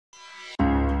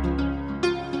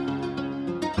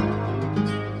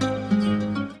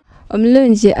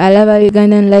Omulungi alaba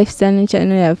Ugandan Lifestyle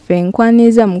Channel yaffe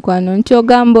nkwaniza mukwano nti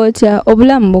ogamba otya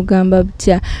obulamu bugamba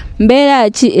butya mbeera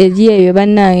ki eri eyo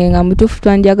bannange nga mutuufu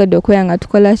twandyagadde okubeera nga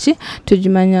tukola ki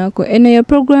tugimanyako. Eno yo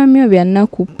programu yo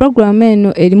BYANNAKU. Programu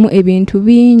eno erimu ebintu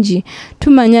bingi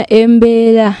tumanya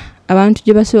embeera abantu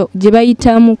gye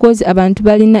bayitamu kozi abantu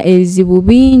balina ebizibu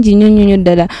bingi nnyo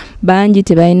ddala bangi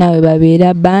tebalina we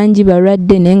babeera bangi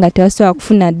balwadde naye nga tebasobola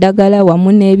kufuna ddagala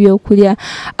wamu n'ebyokulya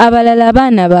abalala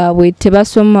abaana baabwe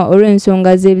tebasoma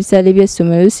olw'ensonga z'ebisale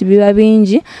by'essomero biba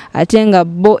bingi ate nga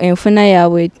bo enfuna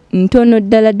yaabwe ntono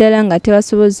ddala nga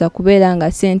tebasobozza kubeera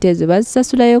nga ssente ezo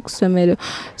bazisasulayo ku ssomero.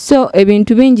 So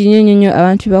ebintu bingi nnyo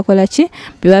abantu bakola ki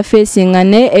bibafeesinga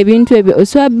naye ebintu ebyo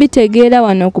osobola bitegeera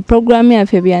wano ku programu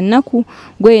yaffe BYANNAKU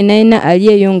gwe yenayina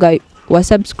ali eyo nga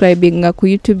wasubscribinga ku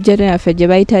YouTube channel yaffe gye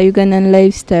bayita Ugandan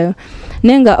Lifestyle.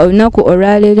 Nenga olunaku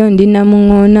olwaleero ndi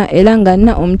Namuŋŋoona era nga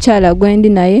nna omukyala gwendi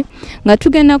naye nga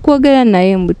tugenda kwogera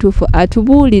naye mbutuufu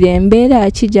atubuulire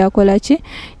embeera ki gy'akola ki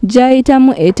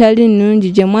gy'ayitamu etali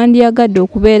nnungi gye mwandiyagadde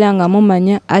okubeera nga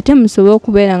mumanya ate musobole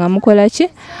okubeera nga mukola ki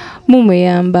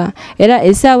mumuyamba. Era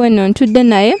essaawa eno ntudde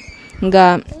naye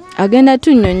nga agenda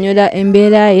tunnyonnyola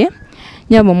embeera ye.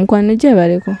 Nyabo mukwano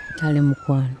gyebaleko kale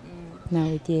mukwano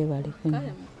nawe gyebaleko.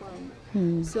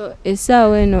 So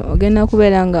essaawa eno ogenda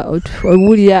kubeera nga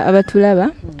obuulira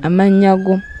abatulaba amannya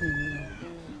go.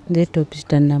 Ndeeta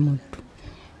Opista Namuddu.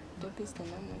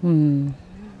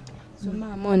 So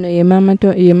maama ono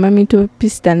ye mami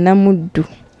Opista Namuddu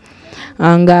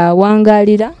nga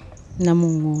awangaalira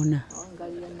Namuŋŋoona.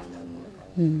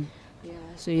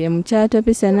 So ye mukyala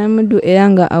Opista Namuddu era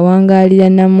nga awangaalira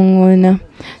Namuŋŋoona.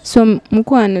 So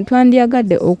mukwano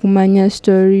twandyagadde okumanya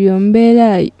story yo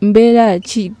mbeera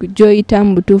ki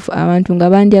gy'oyitamu butuufu abantu nga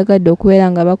bandyagadde okubeera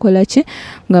nga bakola ki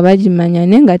nga bagimanya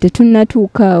naye nga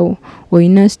tetunnatuuka awo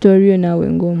olina story yo naawe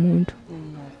ng'omuntu.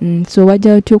 So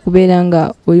wajja otya okubeera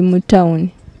nga oli mu town?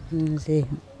 Nze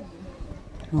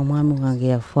omwami wange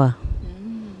yafa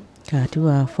kati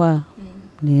waafa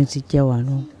nenzijja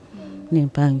wano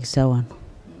nempangisa wano.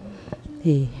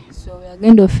 So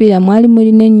yagenda ofiira mwali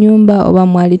mulina ennyumba oba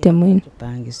mwali temulina?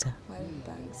 Pangisa.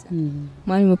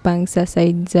 Mwali mupangisa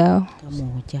side zaawo?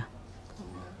 Kamooja.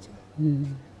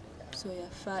 So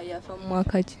yafa mu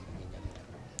mwaka ki?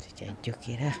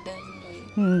 Sikyajjukira.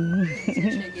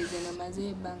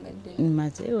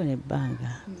 Mazeewo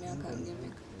nebbanga.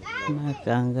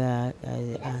 Myaka nga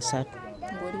 3.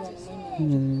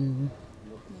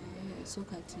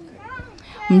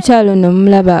 Omukyalo ono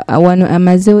mulaba wano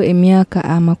amazeewo emyaka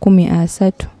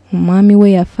 30. Omwami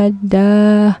we yafa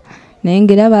dda naye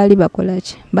ng'era baali bakola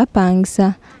ki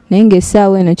bapangisa naye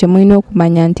ng'essaawa eno kye mulina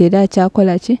okumanya nti era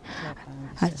akyakola ki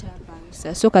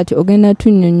akyapangisa. So kati ogenda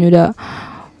tunnyonnyola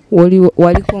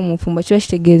waliko omufumbo kiba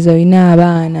kitegeeza olina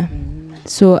abaana.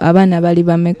 So abaana bali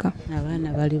bameka?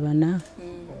 Abaana bali 4.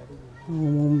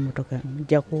 Omumotoka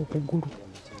mujjako okugulu.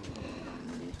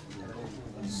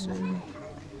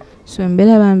 So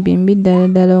embeera bambimbi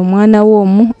ddala omwana wo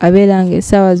omu abeera nga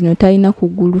essaawa zino talina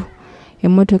kugulu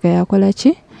emmotoka yakola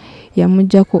ki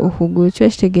yamuggyako okugulu. Kiba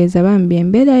kitegeeza bambi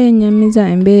embeera yennyamiza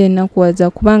embeera ennakuwaza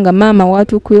kubanga maama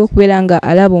waatuukuyo okubeera nga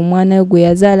alaba omwana we gwe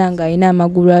yazaala nga alina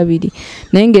amagulu 2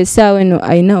 naye ng'essaawa eno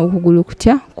alina okugulu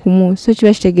kutya kumu. So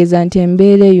kiba kitegeeza nti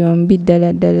embeera eyo mbi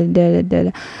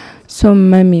ddala. So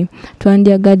mami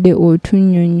twandyagadde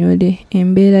otunnyonnyole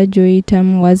embeera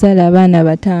gy'oyitamu. Wazaala abaana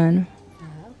 5?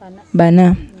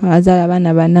 4. Wazaala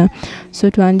abaana 4. So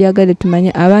twandyagadde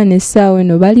tumanye abaana essaawa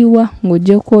eno baliwa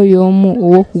ng'oggyeko oyo omu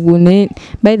ow'okugulu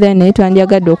by the way naye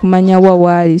twandyagadde okumanya wa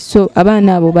waali. So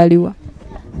abaana abo baliwa?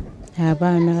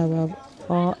 Abaana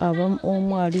abo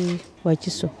omu ali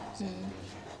Wakiso,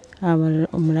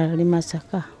 omulala ali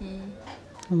Masaka,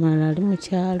 omulala ali mu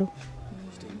kyalo.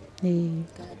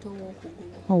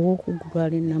 Ow'okugulu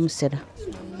ali Namusera.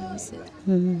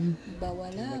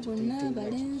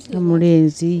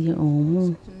 Omulenzi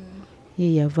omu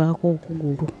ye yavaako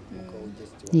okugulu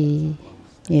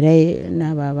era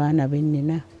n'abo abaana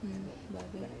bennina.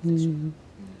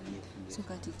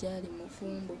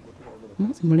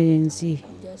 Mulenzi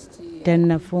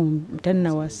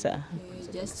tannawasa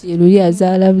luli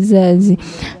azaala buzaazi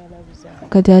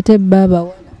kati ate bba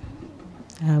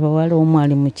abawala omu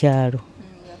ali mu kyalo.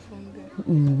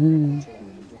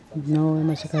 N'ow'e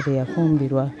Masaka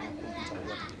teyafumbirwa,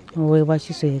 ow'e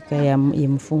Wakiso yekka ye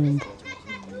mufumbo.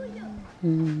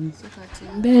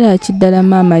 Mbeera ki ddala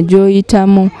maama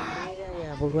gy'oyitamu?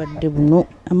 Bulwadde buno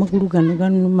amagulu gano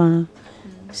gannuma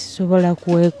sisobola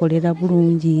kwekolera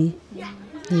bulungi.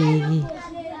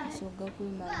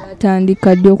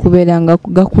 Gatandika ddi okubeera nga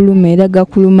gakuluma era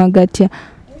gakuluma gatya?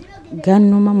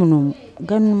 Gannuma muno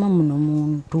ganuma muno mu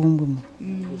ntumbwe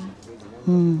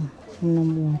muno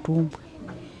mu ntumbwe.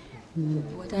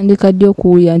 Watandika ddi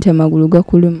okuwulira nti amagulu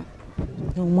gakuluma?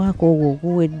 Omwaka ogwo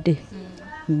oguwedde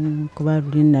kuba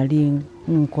luli nali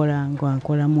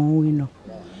nkola mu wino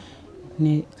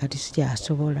ne kati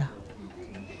sikyasobola.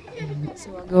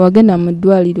 Wagenda mu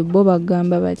ddwaliro bo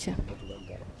bagamba batya?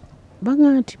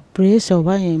 Bagamba nti puresa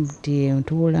oba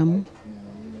ntuulamu.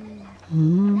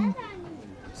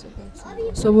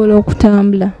 Osobola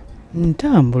okutambula?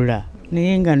 Ntambula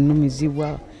naye nga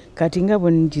nnumizibwa kati nga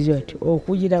bwe nkizo ati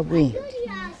okugira bwe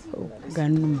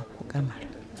ganuma kugamala.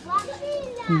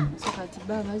 Kati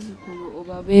abazukulu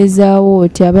obabeezaawo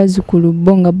oti abazukulu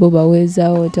bo nga bo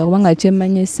baweezaawo oti kubanga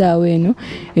kyemmanya essaawa eno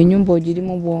ennyumba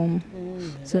ogirimu bwomu.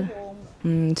 So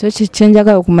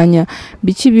kyenjagala okumanya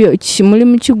biki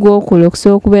mulimu ki gw'okola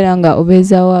okusobola okubeera nga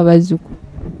obeezaawo abazukulu?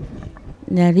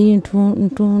 Nali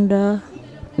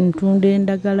ntunda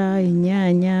endagala,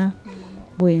 ennyaanya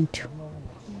bwe ntyo.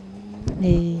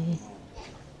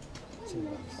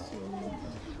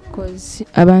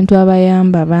 Abantu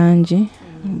abayamba bangi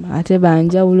ate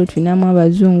banjawulo, tulinamu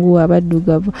abazungu,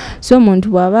 abaddugavu. So omuntu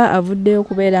bw'aba avuddeyo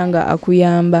okubeera nga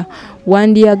akuyamba,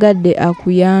 wandiyagadde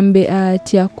akuyambe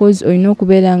atya? Cause olina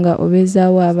okubeera nga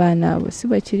obeezaawo abaana abo, si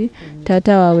bwe kiri?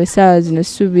 Taata waabwe essaawa zino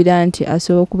suubira nti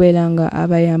asobola okubeera nga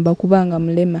abayamba kubanga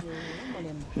mulema.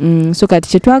 So kati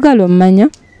kyetwagala omumanya,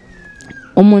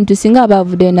 omuntu singa aba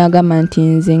avuddeyo n'agamba nti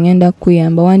nze ngenda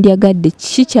kukuyamba, wandiyagadde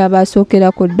kiki kyaba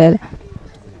asookerako ddala?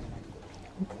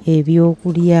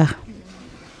 Ebyokulya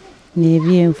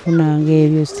n'ebyenfuna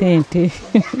ng'ebyo ssente.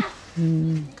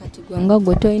 Kati gwe nga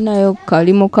gwe tolinayo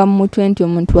kalimu ka mutwe nti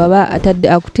omuntu aba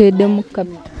akuteeddemu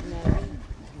kamera?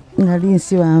 Nali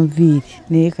nsiba nviiri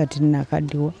naye kati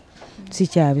nakaddiwa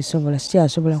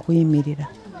sikyasobola kuyimirira.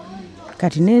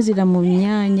 Kati neezira mu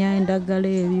nnyaanya, endagala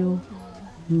ebyo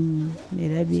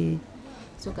nerabye.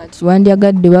 So kati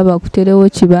wandyagadde baba bakuterewo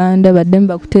kibanda badde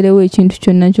bakuterewo ekintu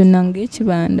kyonna kyonna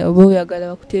ng'ekibanda oba oyagala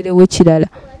bakuterewo kirala?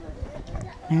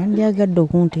 Nandyagadde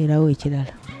okunteerawo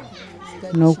ekirala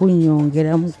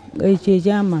n'okunnyongeramu ekyo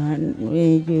ekyamaani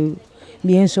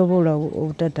byensobola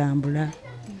obutatambula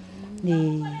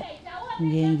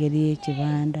ng'engeri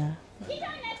y'ekibanda.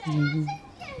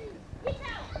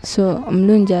 So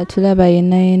omulungi atulaba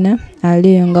yenna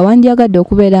aliyo nga wandyagadde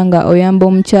okubeera nga oyamba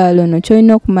omukyalo ono,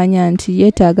 kyolina okumanya nti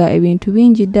yeetaaga ebintu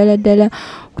bingi ddala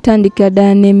okutandikira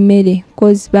ddala n'emmere.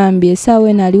 Kozi bambi essaawa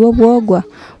eno aliwo bwogwa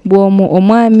bw'omu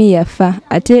omwami yafa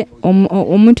ate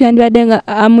omuntu yandibadde nga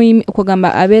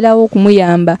kugamba abeerawo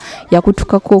okumuyamba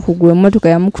yakutukako okugulu, emmotoka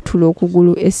yamukutula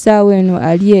okugulu, essaawa eno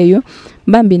ali eyo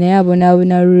bambi naye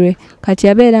abonaabona lulwe. Kati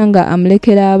abeera nga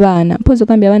amulekera abaana, mpozi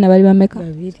okambye abaana bali bameka?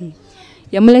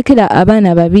 Yamulekera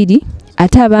abaana 2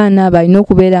 ate abaana balina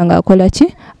okubeera nga akola ki?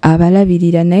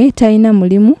 Abalabirira, naye talina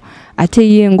mulimu ate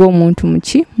ye ng'omuntu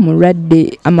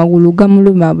mulwadde, amagulu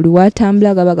gamuluma, buli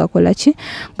watambula gaba gakola ki?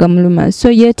 Gamuluma.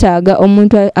 So yeetaaga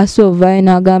omuntu asovayo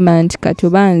n'agamba nti kati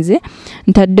obanze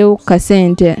ntaddewo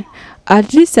kasente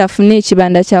at least afune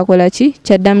ekibanda kyakola ki?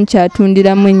 Kyaddamu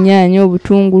kyatundiramu ennyaanya,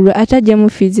 obutungulu, atajje mu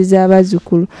fiizi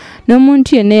z'abazukulu.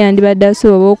 N'omuntu yenna yandibadde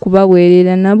asobola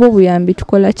okubaweerera nabo obuyambi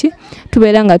tukola ki?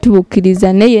 Tubeera nga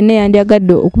tubukkiriza, naye yenna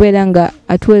yandyagadde okubeera nga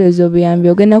atuweereza obuyambi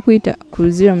ogenda kuyita ku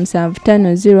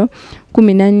 0750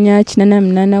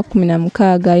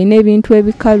 148816. Alina ebintu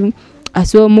ebikalu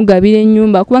asobola omugabira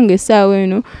ennyumba kubanga essaawa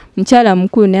eno mukyala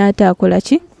mukulu naye ate akola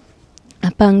ki?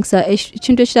 Apangisa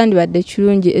ekintu ekitandibadde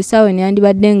kirungi, essaawa eno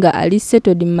yandibadde nga ali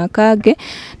settled mu maka ge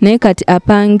naye kati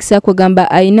apangisa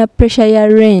kugamba alina pressure ya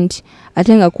rent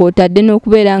ate nga kwotadde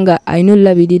n'okubeera nga alina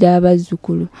olulabirira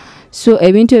abazukulu. So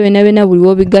ebintu byonna buli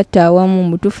wobigatta awamu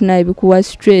mutufuna ebikuwa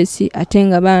stress ate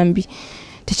nga bambi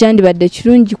tekyandibadde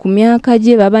kirungi ku myaka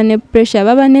gye, baba ne pressure,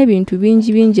 baba n'ebintu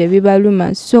bingi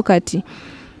ebibaluma. So kati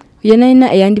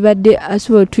yenna eyandibadde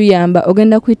asobola tuyamba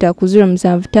ogenda kuyita ku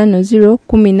 0750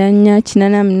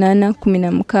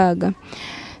 148816.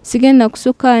 Sigenda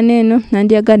kusukka neeno,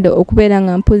 nandyagadde okubeera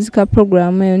nga mpuzika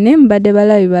programu eyo naye mbadde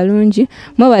balabi balungi,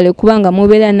 mwebale kubanga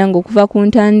mubeera nange okuva ku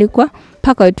ntandikwa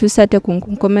paka wetuusate ku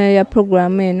nkomerero ya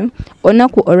programu eno.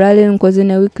 Olunaku olwaleero nkoze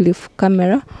ne Wycliffe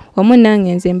camera wamu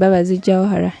nange nze Mbabazi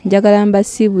Jawhara. Njagala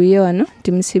mbasiibuye wano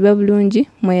nti musiibe bulungi,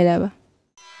 mweraba.